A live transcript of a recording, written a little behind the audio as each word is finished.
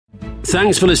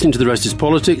Thanks for listening to The Rest is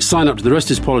Politics. Sign up to The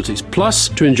Rest is Politics Plus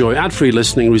to enjoy ad-free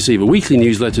listening, receive a weekly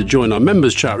newsletter, join our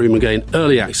members' chat room and gain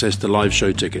early access to live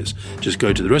show tickets. Just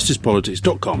go to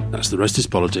therestispolitics.com. That's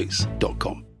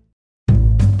therestispolitics.com.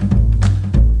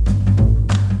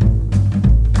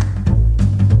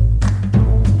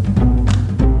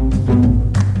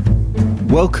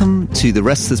 Welcome to The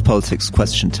Rest is Politics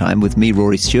Question Time with me,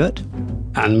 Rory Stewart.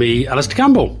 And me, Alistair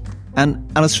Campbell.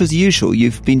 And Alistair, as usual,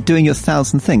 you've been doing your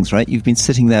 1,000 things, right? You've been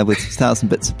sitting there with 1,000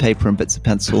 bits of paper and bits of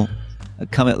pencil.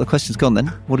 Coming up, the question's gone then.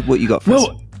 What you got for us?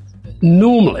 Well,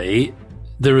 normally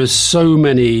there are so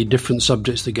many different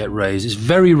subjects that get raised. It's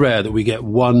very rare that we get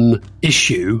one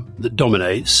issue that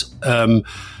dominates.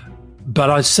 But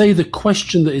I'd say the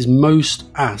question that is most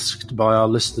asked by our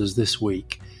listeners this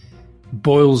week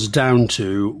boils down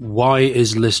to, why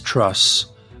is Liz Truss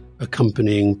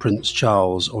accompanying Prince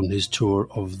Charles on his tour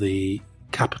of the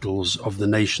capitals of the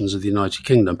nations of the United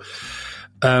Kingdom?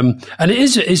 And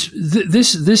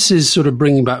this is sort of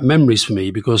bringing back memories for me,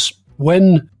 because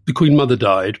when the Queen Mother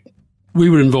died, we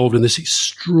were involved in this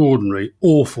extraordinary,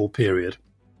 awful period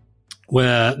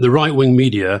where the right-wing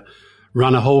media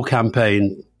ran a whole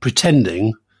campaign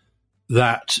pretending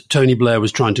that Tony Blair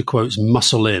was trying to, quote,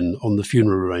 muscle in on the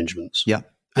funeral arrangements. Yeah.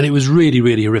 And it was really,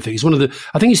 really horrific. It's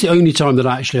I think it's the only time that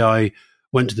I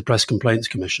went to the Press Complaints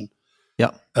Commission.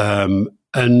 Yeah.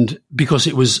 And because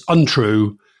it was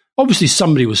untrue, obviously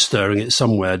somebody was stirring it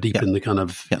somewhere deep in the kind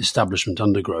of establishment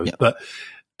undergrowth. Yeah.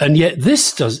 And yet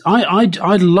this does,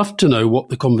 I'd love to know what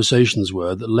the conversations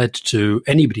were that led to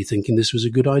anybody thinking this was a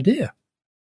good idea.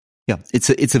 Yeah,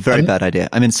 it's a very bad idea.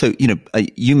 I mean, so,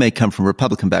 you may come from a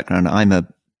Republican background. I'm a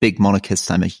big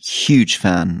monarchist. I'm a huge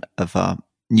fan of our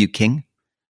new king.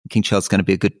 King Charles is going to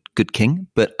be a good king,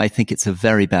 but I think it's a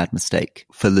very bad mistake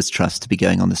for Liz Truss to be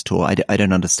going on this tour. I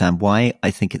don't understand why.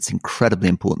 I think it's incredibly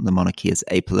important the monarchy is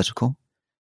apolitical,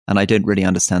 and I don't really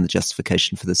understand the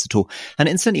justification for this at all. And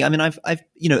incidentally, I mean, I've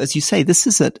as you say, this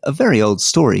is a very old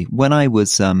story. When I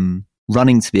was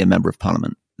running to be a member of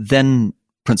Parliament, then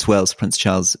Prince Wales, Prince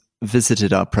Charles,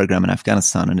 visited our program in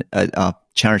Afghanistan and our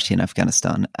charity in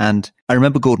Afghanistan, and I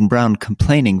remember Gordon Brown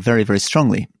complaining very, very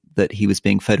strongly that he was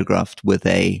being photographed with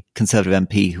a Conservative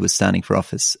MP who was standing for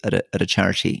office at a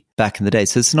charity back in the day.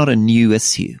 So it's not a new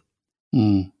issue.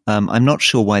 I'm not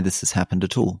sure why this has happened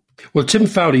at all. Well, Tim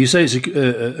Fowler, you say it's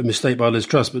a mistake by Liz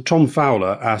Truss, but Tom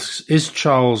Fowler asks, is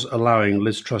Charles allowing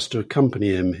Liz Truss to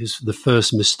accompany him the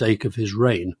first mistake of his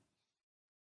reign?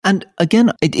 And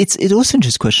again, it also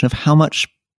interests the question of how much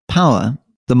power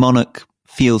the monarch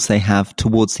feels they have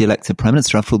towards the elected prime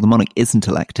minister. After all, the monarch isn't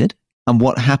elected. And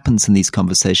what happens in these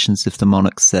conversations if the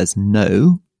monarch says,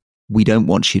 no, we don't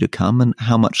want you to come? And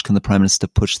how much can the prime minister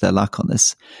push their luck on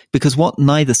this? Because what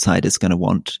neither side is going to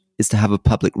want is to have a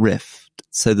public rift.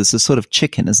 So there's a sort of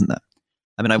chicken, isn't there?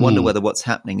 I mean, I wonder whether what's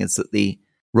happening is that the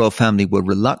royal family were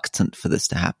reluctant for this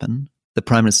to happen. The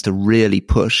prime minister really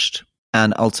pushed,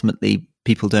 and ultimately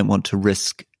people don't want to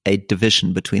risk a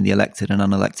division between the elected and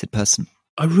unelected person.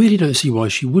 I really don't see why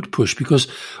she would push, because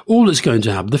all that's going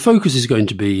to happen, the focus is going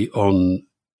to be on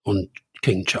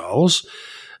King Charles.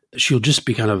 She'll just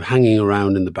be kind of hanging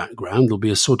around in the background. There'll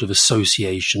be a sort of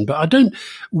association. But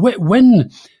when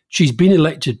she's been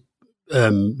elected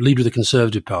leader of the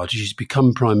Conservative Party, she's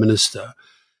become Prime Minister,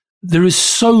 there is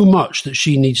so much that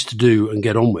she needs to do and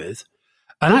get on with.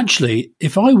 And actually,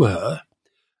 if I were her,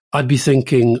 I'd be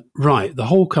thinking, right, the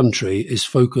whole country is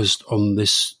focused on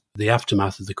the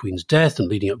aftermath of the Queen's death and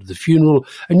leading up to the funeral.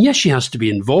 And yes, she has to be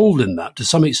involved in that to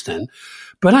some extent.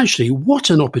 But actually, what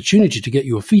an opportunity to get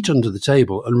your feet under the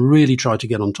table and really try to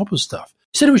get on top of stuff.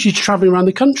 Instead of which she's travelling around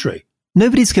the country.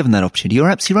 Nobody's given that opportunity. You're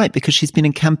absolutely right, because she's been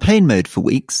in campaign mode for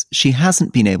weeks. She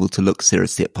hasn't been able to look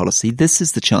seriously at policy. This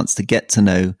is the chance to get to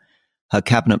know her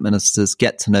cabinet ministers,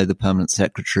 get to know the permanent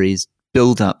secretaries,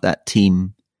 build up that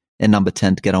team in number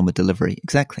 10 to get on with delivery.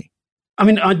 Exactly. I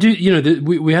mean, I do,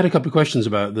 we had a couple of questions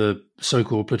about the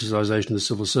so-called politicisation of the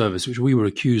civil service, which we were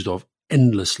accused of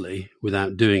endlessly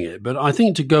without doing it. But I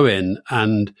think to go in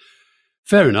and,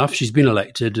 fair enough, she's been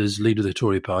elected as leader of the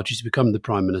Tory party. She's become the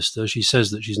Prime Minister. She says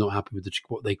that she's not happy with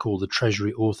what they call the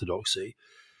Treasury orthodoxy.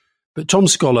 But Tom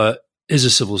Scholar is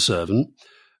a civil servant.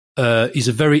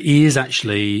 He is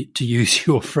actually, to use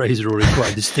your phrase, Rory,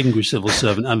 quite a distinguished civil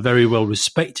servant and very well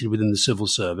respected within the civil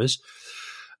service.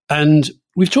 And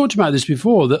we've talked about this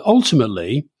before, that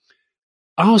ultimately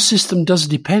our system does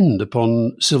depend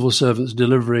upon civil servants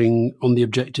delivering on the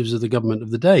objectives of the government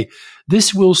of the day.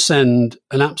 This will send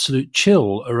an absolute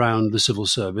chill around the civil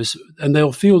service, and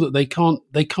they'll feel that they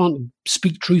can't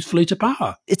speak truthfully to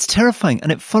power. It's terrifying,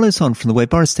 and it follows on from the way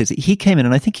Boris did it. He came in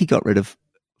and I think he got rid of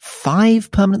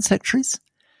 5 permanent secretaries.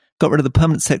 got rid of the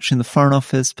permanent secretary in the Foreign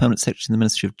Office, permanent secretary in the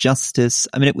Ministry of Justice.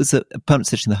 I mean, it was a permanent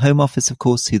secretary in the Home Office, of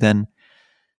course, who then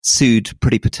sued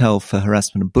Priti Patel for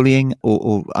harassment and bullying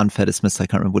or unfair dismissal. I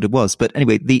can't remember what it was. But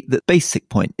anyway, the basic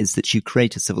point is that you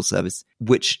create a civil service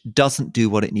which doesn't do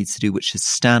what it needs to do, which is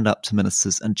stand up to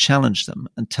ministers and challenge them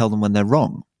and tell them when they're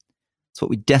wrong. It's what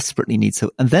we desperately need.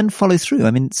 So, and then follow through.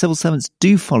 I mean, civil servants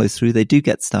do follow through. They do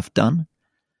get stuff done,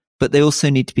 but they also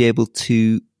need to be able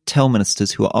to tell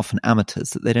ministers who are often amateurs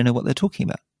that they don't know what they're talking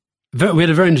about. We had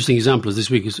a very interesting example of this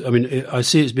week. I mean, I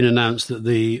see it's been announced that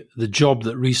the job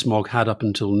that Rees-Mogg had up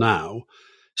until now,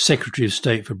 Secretary of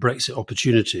State for Brexit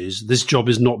Opportunities, this job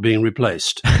is not being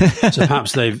replaced. So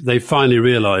perhaps they've finally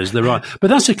realised they're right.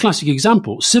 But that's a classic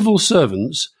example. Civil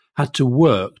servants had to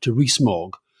work to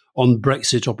Rees-Mogg on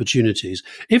Brexit opportunities.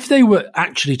 If they were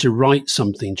actually to write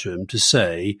something to him to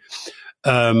say,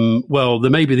 well,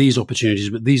 there may be these opportunities,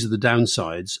 but these are the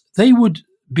downsides, they would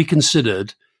be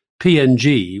considered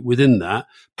PNG within that,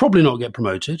 probably not get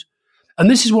promoted.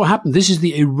 And this is what happened. This is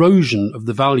the erosion of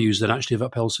the values that actually have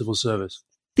upheld civil service.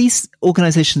 These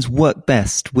organizations work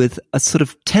best with a sort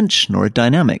of tension or a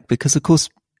dynamic because, of course,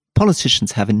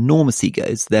 politicians have enormous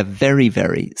egos. They're very,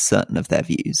 very certain of their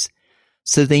views.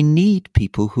 So they need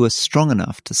people who are strong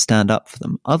enough to stand up for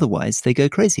them. Otherwise, they go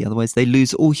crazy. Otherwise, they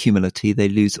lose all humility. They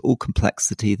lose all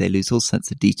complexity. They lose all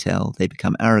sense of detail. They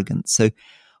become arrogant. So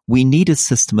we need a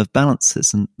system of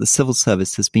balances, and the civil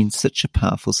service has been such a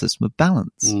powerful system of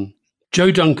balance.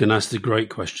 Joe Duncan asked a great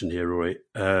question here, Roy,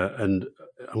 and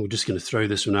I'm just going to throw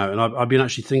this one out. And I've been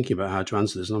actually thinking about how to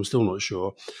answer this, and I'm still not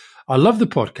sure. I love the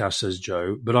podcast, says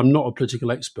Joe, but I'm not a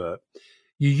political expert.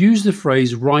 You use the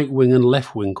phrase right wing and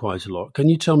left wing quite a lot. Can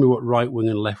you tell me what right wing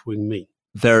and left wing mean?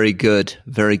 Very good.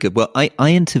 Very good. Well, I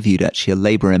interviewed actually a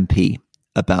Labour MP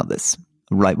about this,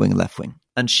 right wing and left wing.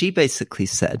 And she basically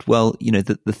said, well, you know,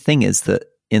 the thing is that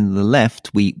in the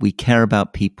left, we care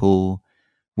about people,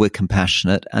 we're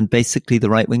compassionate, and basically the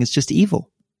right wing is just evil.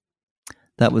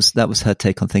 That was her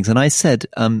take on things. And I said,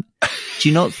 do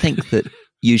you not think that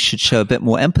you should show a bit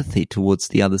more empathy towards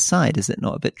the other side? Is it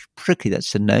not a bit prickly? That she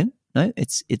said, no,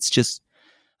 it's just.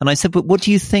 And I said, but what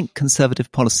do you think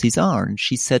conservative policies are? And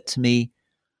she said to me,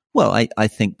 well, I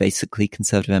think basically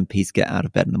conservative MPs get out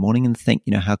of bed in the morning and think,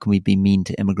 you know, how can we be mean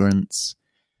to immigrants?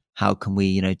 How can we,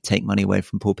 you know, take money away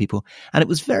from poor people? And it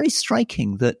was very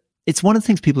striking that it's one of the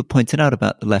things people have pointed out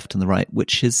about the left and the right,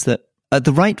 which is that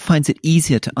the right finds it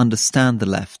easier to understand the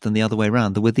left than the other way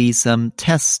around. There were these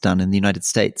tests done in the United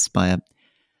States by a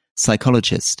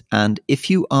psychologist. And if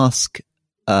you ask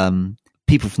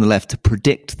people from the left to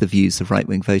predict the views of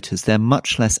right-wing voters, they're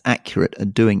much less accurate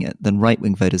at doing it than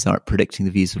right-wing voters are at predicting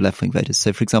the views of left-wing voters.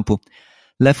 So, for example,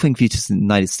 left-wing voters in the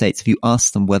United States, if you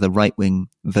ask them whether right-wing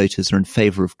voters are in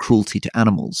favor of cruelty to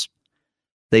animals,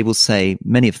 they will say,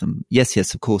 many of them, yes,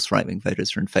 of course, right-wing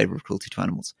voters are in favor of cruelty to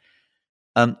animals.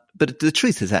 But the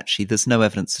truth is actually there's no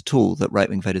evidence at all that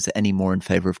right-wing voters are any more in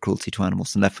favor of cruelty to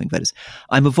animals than left-wing voters.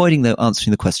 I'm avoiding, though,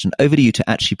 answering the question. Over to you to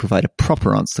actually provide a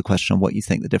proper answer to the question on what you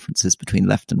think the difference is between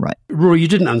left and right. Rory, you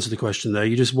didn't answer the question there.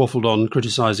 You just waffled on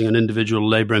criticising an individual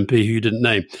Labour MP who you didn't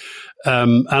name.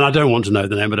 And I don't want to know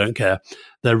the name. I don't care.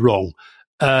 They're wrong.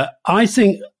 I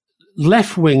think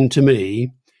left-wing to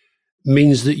me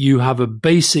means that you have a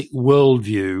basic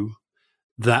worldview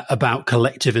that about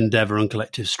collective endeavour and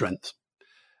collective strength.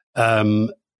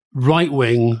 Right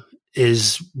wing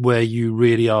is where you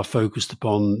really are focused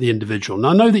upon the individual. Now,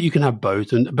 I know that you can have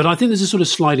both, but I think there's a sort of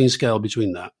sliding scale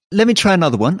between that. Let me try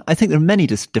another one. I think there are many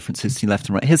differences between left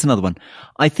and right. Here's another one.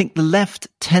 I think the left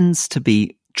tends to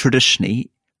be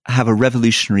traditionally have a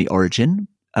revolutionary origin,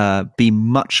 be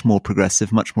much more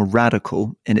progressive, much more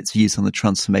radical in its views on the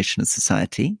transformation of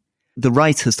society. The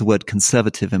right, as the word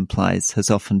conservative implies,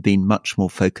 has often been much more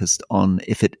focused on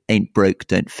if it ain't broke,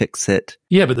 don't fix it.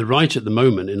 Yeah, but the right at the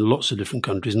moment in lots of different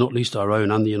countries, not least our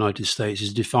own and the United States,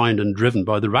 is defined and driven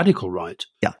by the radical right.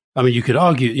 Yeah. I mean, you could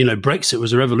argue, you know, Brexit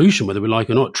was a revolution, whether we like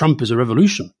it or not. Trump is a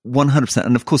revolution. 100%.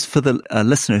 And of course, for the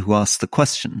listener who asked the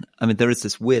question, I mean, there is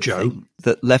this weird thing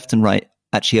that left and right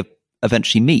actually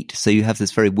eventually meet. So you have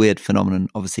this very weird phenomenon,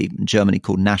 obviously, in Germany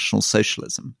called National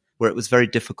Socialism, where it was very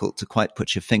difficult to quite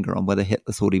put your finger on whether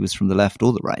Hitler thought he was from the left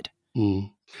or the right. You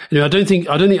know, I don't think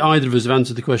either of us have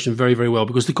answered the question very, very well,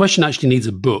 because the question actually needs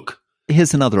a book.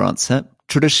 Here's another answer.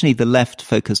 Traditionally, the left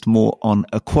focused more on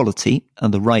equality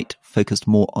and the right focused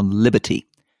more on liberty.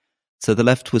 So the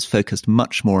left was focused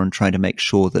much more on trying to make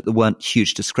sure that there weren't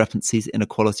huge discrepancies,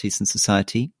 inequalities in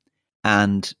society,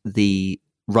 and the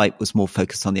right was more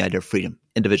focused on the idea of freedom,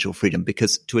 individual freedom,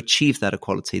 because to achieve that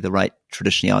equality, the right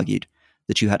traditionally argued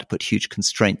that you had to put huge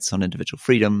constraints on individual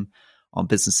freedom, on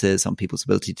businesses, on people's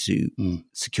ability to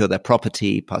secure their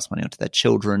property, pass money on to their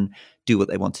children, do what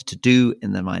they wanted to do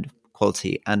in their mind of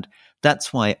equality. And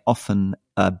that's why often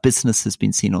business has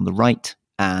been seen on the right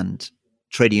and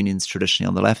trade unions traditionally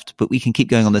on the left, but we can keep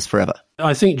going on this forever.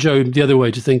 I think, Joe, the other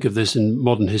way to think of this in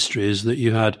modern history is that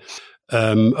you had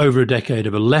over a decade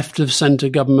of a left-of-centre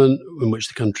government in which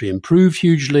the country improved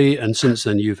hugely, and since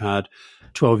then you've had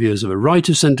 12 years of a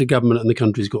right-of-centre government and the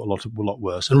country's got a lot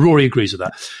worse. And Rory agrees with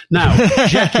that. Now,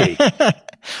 Jackie,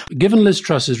 given Liz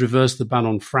Truss has reversed the ban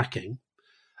on fracking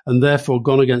and therefore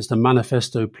gone against a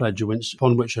manifesto pledge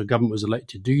upon which her government was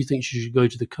elected, do you think she should go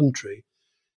to the country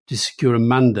to secure a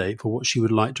mandate for what she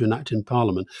would like to enact in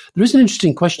Parliament? There is an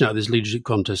interesting question out of this leadership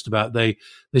contest about they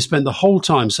spent the whole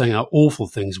time saying how awful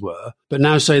things were, but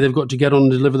now say they've got to get on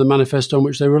and deliver the manifesto on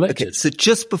which they were elected. Okay, so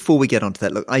just before we get onto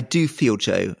that, look, I do feel,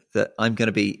 Joe, that I'm going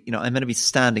to be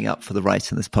standing up for the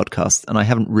right in this podcast, and I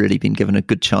haven't really been given a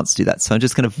good chance to do that. So I'm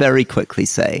just going to very quickly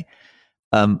say,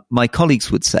 my colleagues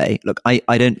would say, look,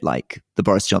 I don't like the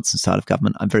Boris Johnson style of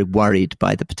government. I'm very worried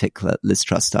by the particular Liz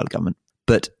Truss style of government,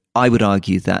 but I would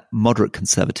argue that moderate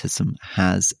conservatism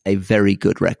has a very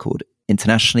good record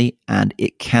internationally, and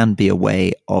it can be a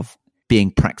way of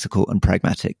being practical and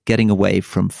pragmatic, getting away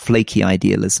from flaky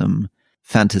idealism,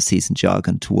 fantasies and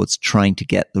jargon towards trying to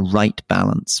get the right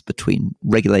balance between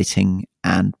regulating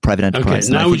and private enterprise.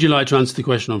 Okay, now would you like to answer the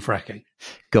question on fracking?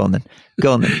 Go on then.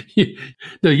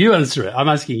 No, you answer it. I'm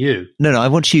asking you. No, I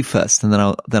want you first, and then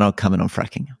I'll come in on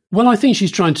fracking. Well, I think she's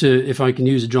trying to, if I can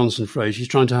use a Johnson phrase, she's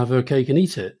trying to have her cake and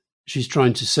eat it. She's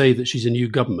trying to say that she's a new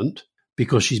government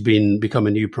because she's become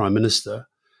a new prime minister.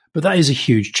 But that is a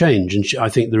huge change. And I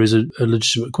think there is a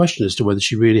legitimate question as to whether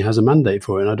she really has a mandate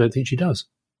for it. And I don't think she does.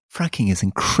 Fracking is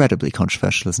incredibly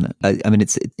controversial, isn't it? I mean,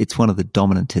 it's one of the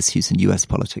dominant issues in US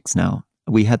politics now.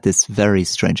 We had this very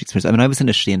strange experience. I mean, I was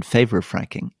initially in favor of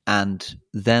fracking. And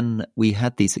then we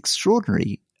had these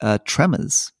extraordinary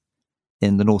tremors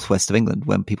in the northwest of England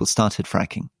when people started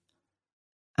fracking.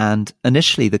 And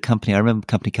initially I remember the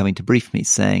company coming to brief me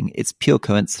saying it's pure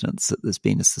coincidence that there's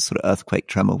been this sort of earthquake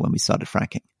tremor when we started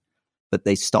fracking. But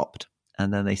they stopped,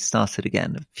 and then they started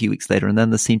again a few weeks later, and then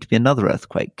there seemed to be another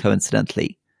earthquake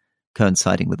coincidentally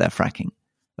coinciding with their fracking,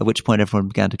 at which point everyone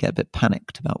began to get a bit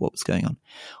panicked about what was going on.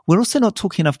 We're also not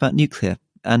talking enough about nuclear,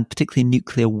 and particularly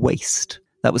nuclear waste.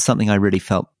 That was something I really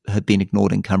felt had been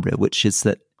ignored in Cumbria, which is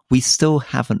that we still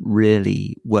haven't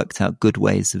really worked out good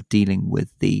ways of dealing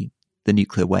with the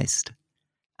nuclear waste.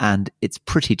 And it's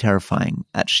pretty terrifying,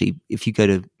 actually, if you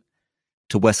go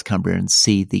to West Cumbria and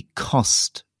see the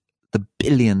cost, the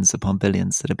billions upon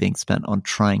billions that are being spent on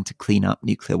trying to clean up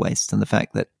nuclear waste, and the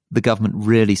fact that the government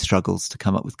really struggles to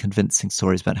come up with convincing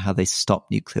stories about how they stop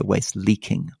nuclear waste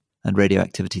leaking and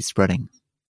radioactivity spreading.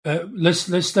 Let's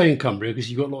stay in Cumbria,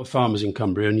 because you've got a lot of farmers in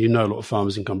Cumbria, and you know a lot of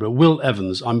farmers in Cumbria. Will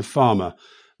Evans, I'm a farmer.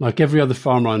 Like every other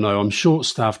farmer I know, I'm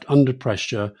short-staffed, under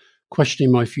pressure,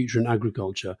 questioning my future in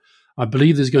agriculture. I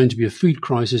believe there's going to be a food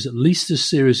crisis at least as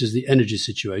serious as the energy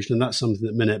situation, and that's something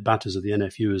that Minette Batters of the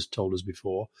NFU has told us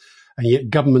before. And yet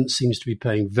government seems to be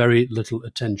paying very little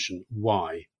attention.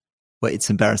 Why? Well, it's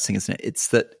embarrassing, isn't it? It's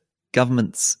that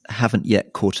governments haven't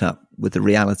yet caught up with the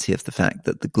reality of the fact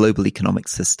that the global economic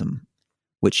system,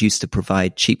 which used to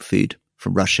provide cheap food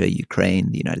from Russia,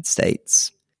 Ukraine, the United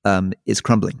States, is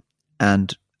crumbling.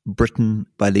 And Britain,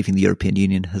 by leaving the European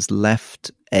Union, has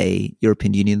left a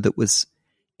European Union that was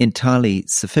entirely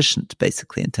sufficient,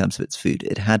 basically, in terms of its food.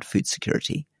 It had food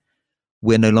security.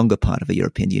 We're no longer part of a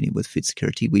European Union with food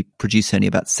security. We produce only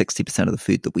about 60% of the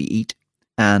food that we eat.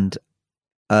 And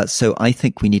so I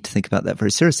think we need to think about that very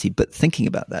seriously. But thinking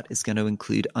about that is going to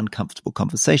include uncomfortable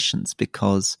conversations,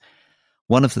 because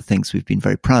one of the things we've been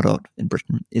very proud of in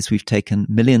Britain is we've taken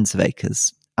millions of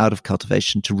acres out of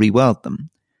cultivation to rewild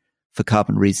them for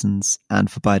carbon reasons and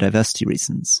for biodiversity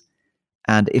reasons.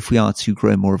 And if we are to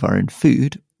grow more of our own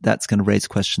food, that's going to raise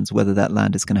questions whether that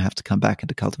land is going to have to come back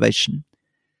into cultivation,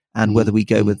 and whether we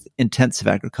go with intensive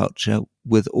agriculture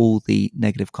with all the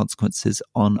negative consequences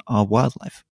on our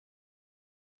wildlife.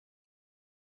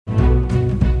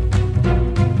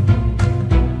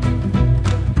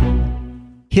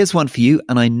 Here's one for you,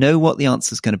 and I know what the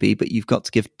answer is going to be, but you've got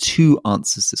to give two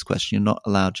answers to this question. You're not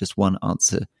allowed just one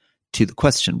answer to the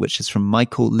question, which is from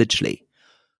Michael Lidgley.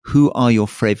 Who are your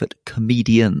favourite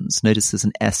comedians? Notice there's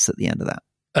an S at the end of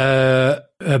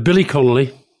that. Billy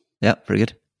Connolly. Yeah, very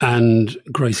good. And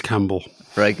Grace Campbell.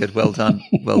 Very good. Well done.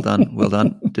 Well done. Well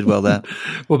done. Did well there.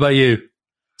 What about you?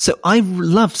 So I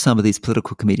love some of these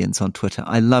political comedians on Twitter.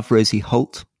 I love Rosie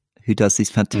Holt, who does these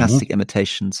fantastic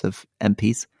imitations of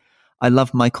MPs. I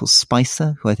love Michael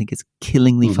Spicer, who I think is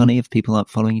killingly funny. If people aren't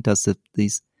following, he does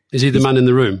these. Is he the man in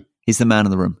the room? He's the man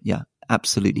in the room. Yeah,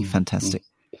 absolutely fantastic.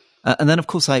 And then, of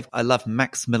course, I love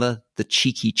Max Miller, the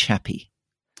cheeky chappie.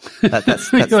 That's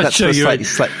for a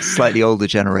slightly older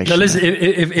generation. Now, listen,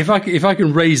 if I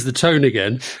can raise the tone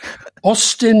again,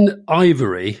 Austin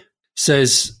Ivory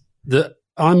says that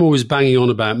I'm always banging on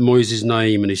about Moises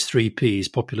Naim and his 3 Ps,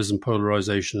 populism,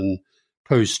 polarization, and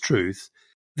post-truth.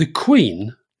 The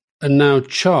Queen and now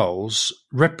Charles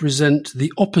represent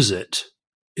the opposite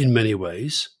in many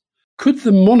ways. Could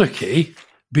the monarchy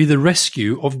be the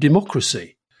rescue of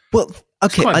democracy? Well, okay.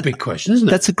 It's quite a big question, isn't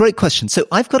it? That's a great question. So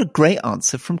I've got a great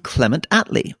answer from Clement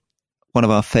Attlee, one of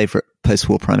our favorite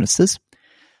post-war prime ministers.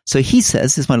 So he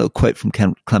says, this is my little quote from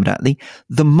Clement Attlee,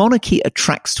 the monarchy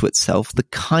attracts to itself the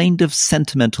kind of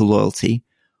sentimental loyalty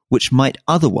which might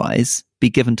otherwise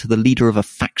be given to the leader of a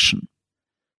faction.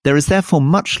 There is therefore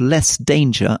much less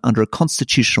danger under a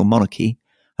constitutional monarchy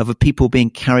of a people being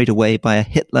carried away by a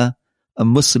Hitler, a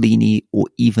Mussolini, or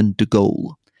even de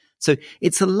Gaulle. So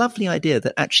it's a lovely idea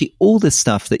that actually all this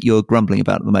stuff that you're grumbling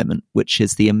about at the moment, which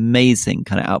is the amazing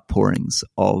kind of outpourings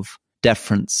of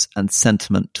deference and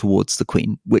sentiment towards the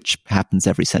Queen, which happens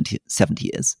every 70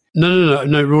 years. No,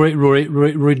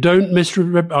 Rory, don't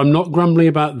misrepresent. I'm not grumbling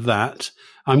about that.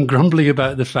 I'm grumbling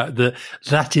about the fact that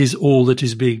that is all that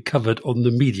is being covered on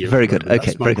the media. Very good. Okay,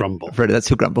 that's my very grumble. Good.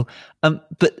 That's your grumble.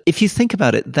 But if you think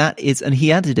about it, that is, and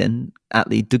he added in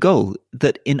Attlee de Gaulle,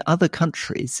 that in other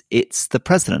countries, it's the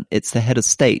president, it's the head of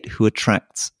state who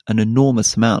attracts an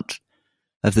enormous amount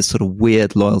of this sort of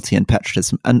weird loyalty and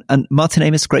patriotism. And Martin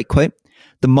Amis, great quote,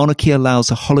 the monarchy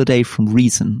allows a holiday from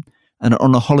reason, and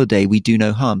on a holiday we do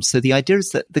no harm. So the idea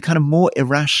is that the kind of more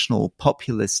irrational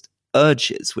populist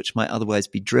urges, which might otherwise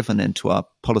be driven into our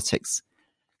politics,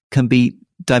 can be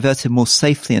diverted more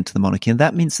safely into the monarchy. And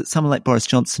that means that someone like Boris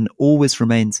Johnson always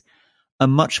remains a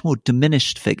much more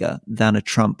diminished figure than a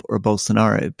Trump or a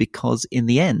Bolsonaro, because in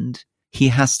the end, he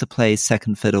has to play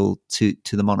second fiddle to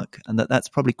the monarch. And that's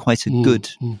probably quite a good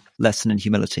lesson in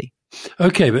humility.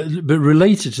 Okay, but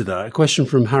related to that, a question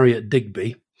from Harriet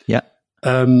Digby. Yeah.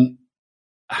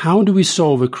 How do we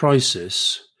solve a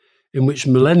crisis in which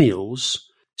millennials,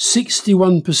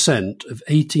 61% of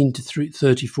 18 to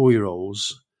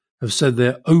 34-year-olds have said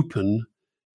they're open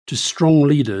to strong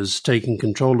leaders taking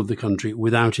control of the country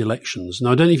without elections?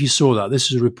 Now, I don't know if you saw that.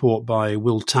 This is a report by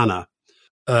Will Tanner.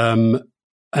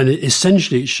 And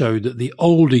essentially it showed that the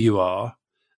older you are,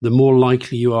 the more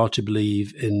likely you are to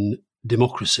believe in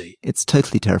democracy. It's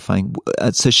totally terrifying.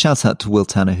 So shout out to Will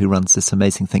Tanner, who runs this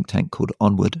amazing think tank called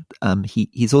Onward.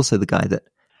 He's also the guy that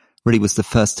really was the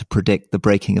first to predict the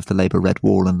breaking of the Labour Red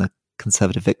Wall and the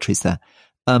Conservative victories there.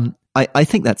 I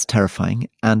think that's terrifying.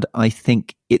 And I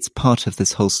think it's part of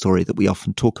this whole story that we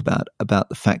often talk about the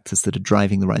factors that are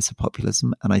driving the rise of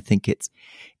populism. And I think it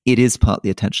is partly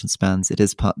attention spans, it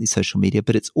is partly social media,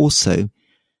 but it's also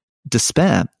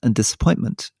despair and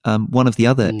disappointment. One of the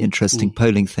other interesting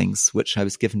polling things, which I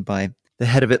was given by the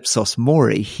head of Ipsos,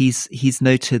 Maury, he's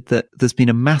noted that there's been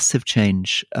a massive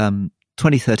change.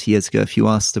 20, 30 years ago, if you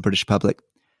asked the British public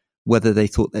whether they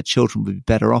thought their children would be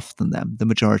better off than them, the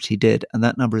majority did. And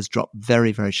that number has dropped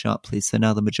very, very sharply. So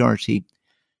now the majority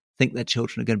think their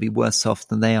children are going to be worse off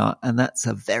than they are. And that's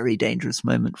a very dangerous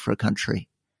moment for a country.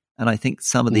 And I think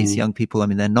some of these young people, I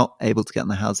mean, they're not able to get on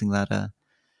the housing ladder.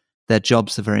 Their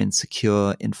jobs are very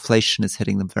insecure. Inflation is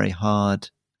hitting them very hard.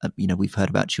 We've heard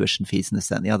about tuition fees and this,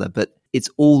 that, and the other, but it's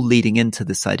all leading into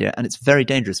this idea. And it's very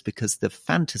dangerous because the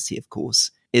fantasy, of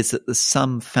course, is that there's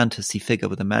some fantasy figure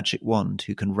with a magic wand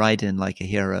who can ride in like a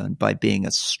hero and by being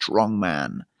a strong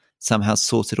man, somehow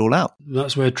sort it all out.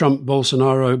 That's where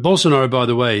Bolsonaro, by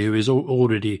the way, who is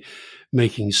already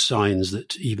making signs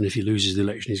that even if he loses the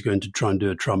election, he's going to try and do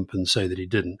a Trump and say that he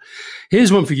didn't.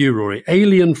 Here's one for you, Rory.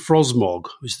 Alien Frosmog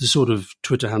is the sort of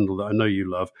Twitter handle that I know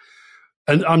you love.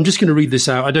 And I'm just going to read this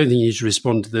out. I don't think you need to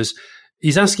respond to this.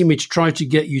 He's asking me to try to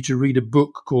get you to read a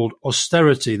book called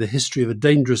Austerity, The History of a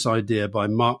Dangerous Idea by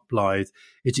Mark Blythe.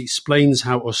 It explains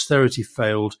how austerity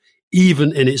failed,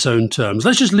 even in its own terms.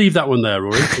 Let's just leave that one there,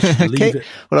 Rory. Okay.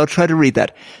 Well, I'll try to read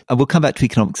that. And we'll come back to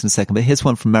economics in a second, but here's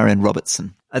one from Marianne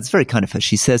Robertson. It's very kind of her.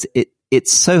 She says, it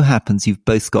so happens you've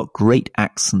both got great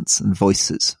accents and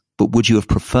voices, but would you have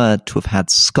preferred to have had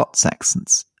Scots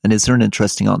accents? And is there an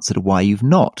interesting answer to why you've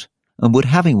not? And would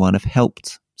having one have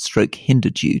helped /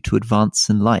 hindered you to advance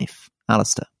in life?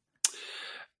 Alistair.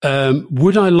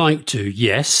 Would I like to?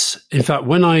 Yes. In fact,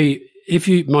 my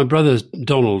brother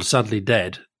Donald, sadly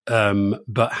dead,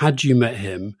 but had you met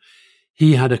him,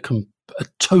 he had a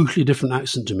totally different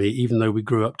accent to me, even though we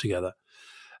grew up together.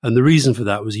 And the reason for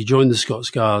that was he joined the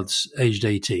Scots Guards aged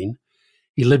 18.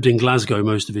 He lived in Glasgow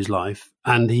most of his life,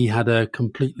 and he had a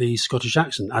completely Scottish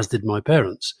accent, as did my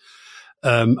parents.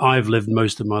 I've lived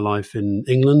most of my life in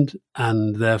England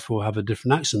and therefore have a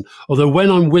different accent. Although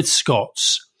when I'm with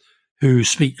Scots who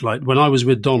speak like, when I was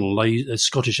with Donald, a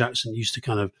Scottish accent used to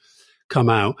kind of come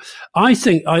out. I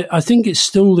think it's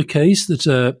still the case that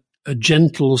a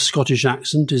gentle Scottish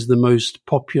accent is the most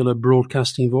popular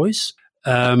broadcasting voice.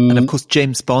 And of course,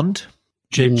 James Bond.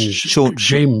 James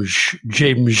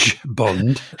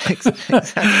Bond.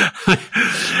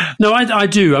 No, I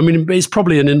do. I mean, it's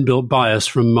probably an inbuilt bias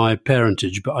from my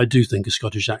parentage, but I do think a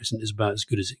Scottish accent is about as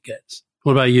good as it gets.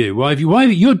 What about you? Why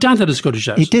have your dad had a Scottish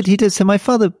accent? He did. So my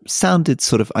father sounded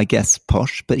sort of, I guess,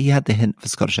 posh, but he had the hint of a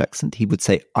Scottish accent. He would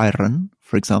say iron,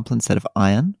 for example, instead of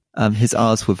iron. His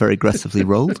R's were very aggressively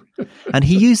rolled. And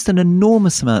he used an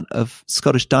enormous amount of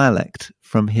Scottish dialect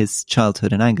from his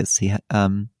childhood in Angus.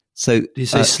 So, did you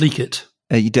say sleek it?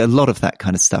 A lot of that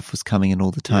kind of stuff was coming in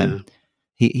all the time.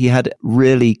 Yeah. He had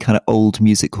really kind of old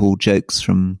music hall jokes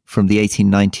from the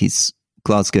 1890s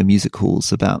Glasgow music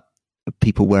halls about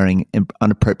people wearing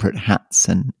inappropriate hats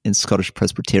in Scottish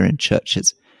Presbyterian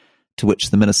churches, to which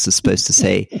the minister's supposed to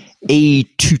say, "A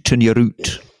toot in your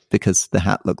root," because the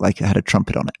hat looked like it had a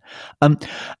trumpet on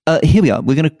it. Here we are.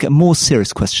 We're going to get a more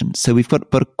serious question. So we've got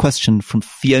a question from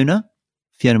Fiona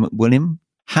McWilliam.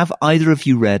 Have either of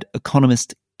you read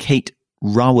economist Kate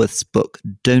Raworth's book,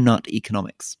 Donut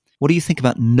Economics? What do you think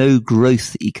about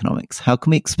no-growth economics? How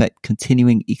can we expect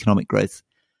continuing economic growth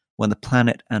when the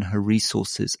planet and her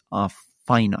resources are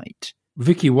finite?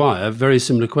 Vicky Wire, very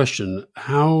similar question.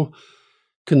 How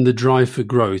can the drive for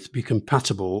growth be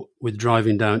compatible with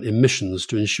driving down emissions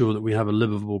to ensure that we have a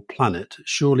livable planet?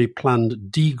 Surely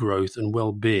planned degrowth and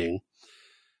well-being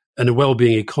and a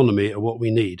well-being economy are what we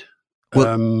need.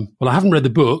 Well, I haven't read the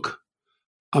book.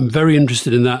 I'm very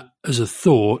interested in that as a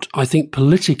thought. I think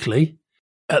politically,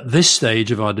 at this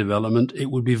stage of our development, it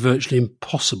would be virtually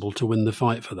impossible to win the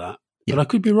fight for that. Yeah. But I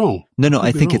could be wrong. No,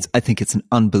 I think it's an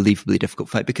unbelievably difficult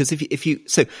fight, because if you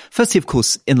so firstly, of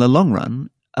course, in the long run,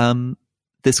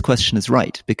 this question is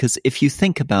right, because if you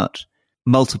think about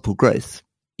multiple growth,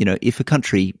 if a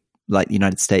country like the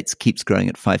United States keeps growing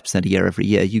at 5% a year every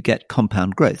year, you get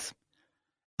compound growth.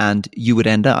 And you would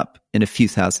end up in a few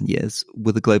thousand years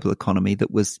with a global economy that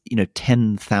was,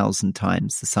 10,000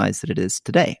 times the size that it is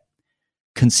today,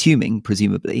 consuming,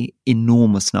 presumably,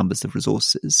 enormous numbers of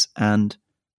resources and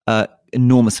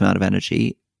enormous amount of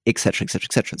energy, et cetera, et cetera,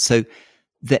 et cetera. So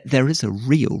there is a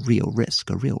real risk,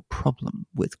 a real problem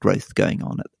with growth going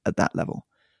on at that level.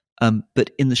 But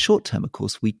in the short term, of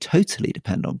course, we totally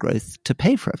depend on growth to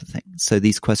pay for everything. So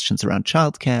these questions around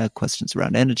childcare, questions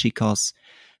around energy costs,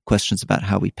 questions about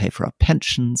how we pay for our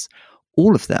pensions,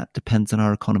 all of that depends on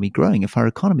our economy growing. If our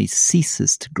economy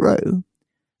ceases to grow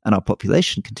and our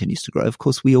population continues to grow, of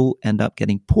course, we all end up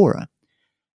getting poorer.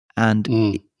 And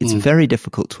it's very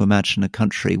difficult to imagine a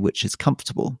country which is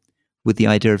comfortable with the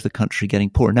idea of the country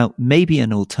getting poorer. Now, maybe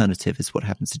an alternative is what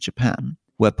happens in Japan,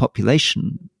 where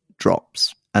population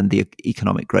drops and the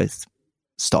economic growth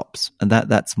stops, and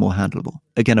that's more handleable.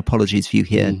 Again, apologies if you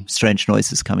hear strange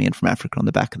noises coming in from Africa on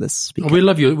the back of this speaker. We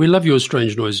love your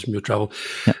strange noises from your travel.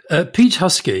 Yeah. Pete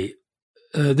Husky,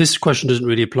 this question doesn't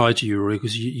really apply to you, Rory,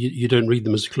 because you don't read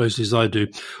them as closely as I do.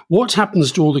 What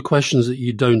happens to all the questions that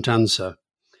you don't answer?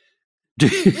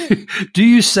 Do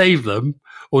you save them,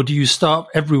 or do you start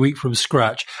every week from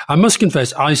scratch? I must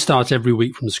confess, I start every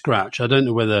week from scratch. I don't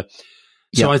know whether...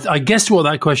 So I guess what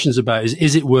that question is about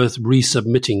is it worth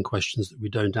resubmitting questions that we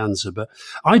don't answer? But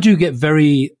I do get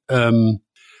very, 1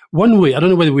 week, I don't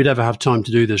know whether we'd ever have time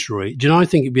to do this, Rory. Do you know, I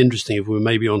think it'd be interesting if we were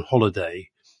maybe on holiday,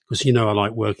 because I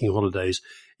like working holidays.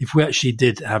 If we actually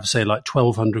did have, say, like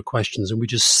 1,200 questions and we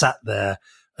just sat there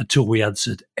until we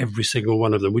answered every single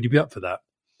one of them, would you be up for that?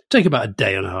 Take about a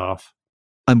day and a half.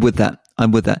 I'm with that.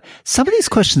 Some of these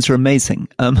questions are amazing.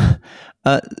 There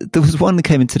was one that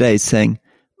came in today saying,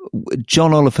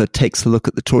 John Oliver takes a look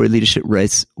at the Tory leadership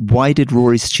race. Why did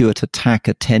Rory Stewart attack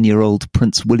a 10-year-old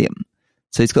Prince William?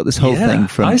 So he's got this whole thing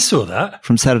from... I saw that.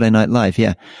 From Saturday Night Live,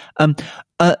 yeah. I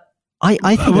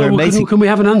think they're amazing. Can we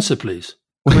have an answer, please?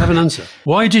 Can we have an answer?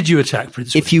 Why did you attack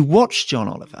Prince William? If you watch John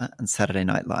Oliver and Saturday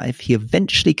Night Live, he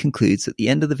eventually concludes at the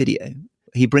end of the video,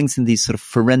 he brings in these sort of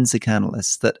forensic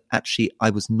analysts that actually I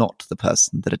was not the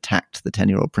person that attacked the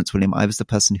 10-year-old Prince William. I was the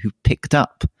person who picked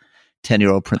up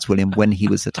 10-year-old Prince William when he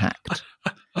was attacked.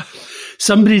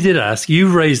 Somebody did ask,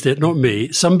 you've raised it, not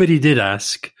me. Somebody did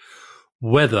ask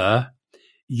whether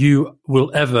you will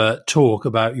ever talk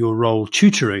about your role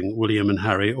tutoring William and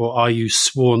Harry, or are you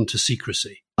sworn to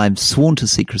secrecy? I'm sworn to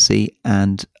secrecy,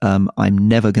 and I'm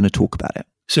never going to talk about it.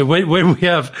 So when we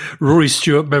have Rory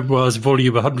Stewart Memoirs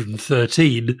Volume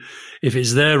 113, if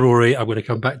it's there, Rory, I'm going to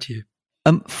come back to you.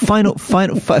 Final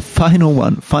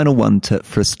one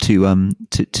for us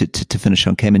to finish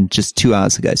on came in just 2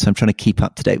 hours ago. So I'm trying to keep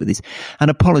up to date with these. And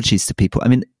apologies to people. I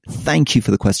mean, thank you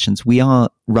for the questions. We are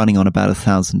running on about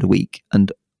 1,000 a week.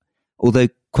 And although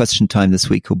question time this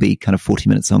week will be kind of 40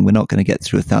 minutes long, we're not going to get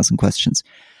through 1,000 questions.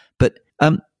 But,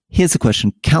 here's a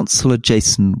question. Councillor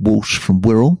Jason Walsh from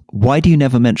Wirral. Why do you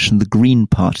never mention the Green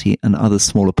Party and other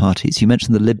smaller parties? You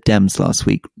mentioned the Lib Dems last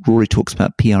week. Rory talks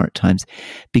about PR at times.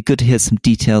 Be good to hear some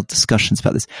detailed discussions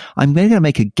about this. I'm going to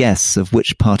make a guess of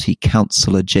which party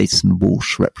Councillor Jason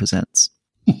Walsh represents.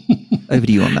 Over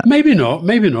to you on that. Maybe not.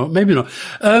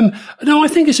 No, I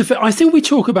think I think we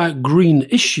talk about green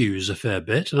issues a fair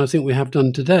bit, and I think we have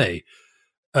done today.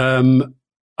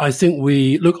 I think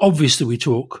obviously we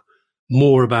talk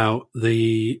more about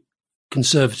the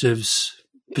Conservatives,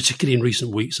 particularly in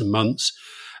recent weeks and months,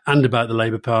 and about the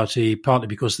Labour Party, partly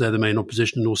because they're the main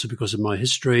opposition and also because of my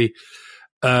history.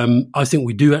 I think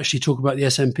we do actually talk about the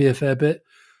SNP a fair bit.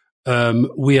 I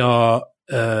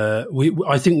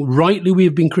think rightly we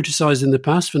have been criticised in the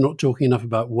past for not talking enough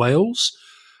about Wales,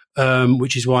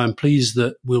 which is why I'm pleased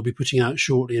that we'll be putting out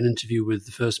shortly an interview with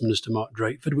the First Minister, Mark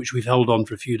Drakeford, which we've held on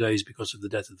for a few days because of the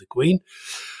death of the Queen.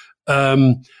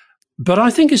 But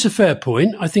I think it's a fair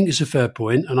point.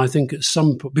 And I think at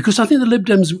some point, because I think the Lib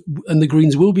Dems and the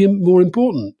Greens will be more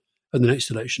important in the next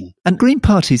election. And Green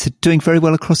parties are doing very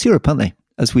well across Europe, aren't they?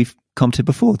 As we've commented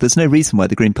before. There's no reason why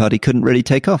the Green Party couldn't really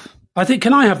take off.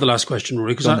 Can I have the last question,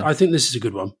 Rory? Because I think this is a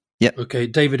good one. Yeah. Okay,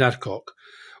 David Adcock.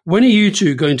 When are you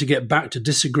two going to get back to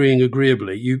disagreeing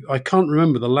agreeably? I can't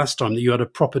remember the last time that you had a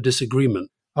proper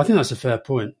disagreement. I think that's a fair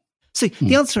point. So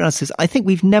the answer to us is, I think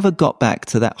we've never got back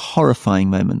to that horrifying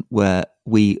moment where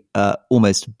we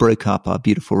almost broke up our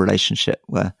beautiful relationship,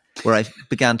 where I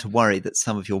began to worry that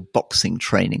some of your boxing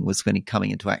training was going to be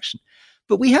coming into action.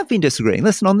 But we have been disagreeing.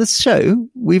 Listen, on this show,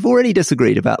 we've already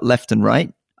disagreed about left and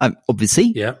right,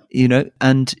 obviously. Yeah.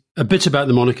 And a bit about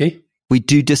the monarchy. We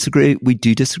do disagree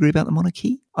about the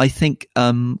monarchy. I think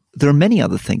there are many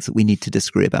other things that we need to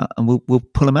disagree about, and we'll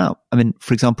pull them out. I mean,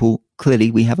 for example,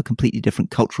 clearly we have a completely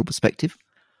different cultural perspective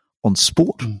on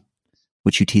sport,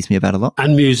 which you tease me about a lot.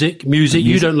 And music.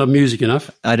 You don't love music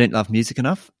enough. I don't love music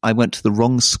enough. I went to the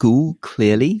wrong school,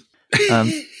 clearly.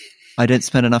 I don't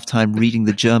spend enough time reading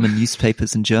the German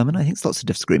newspapers in German. I think it's lots of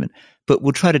disagreement. But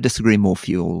we'll try to disagree more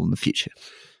for you all in the future.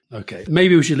 Okay.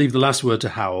 Maybe we should leave the last word to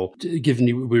Howell,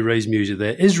 given we raised music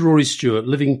there. Is Rory Stewart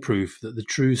living proof that the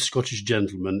true Scottish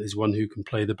gentleman is one who can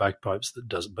play the bagpipes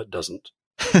but doesn't?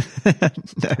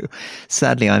 No.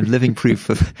 Sadly, I'm living proof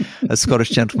of a Scottish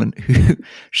gentleman who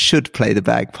should play the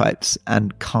bagpipes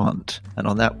and can't. And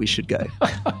on that, we should go.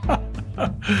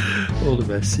 All the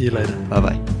best. See you later.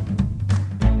 Bye-bye.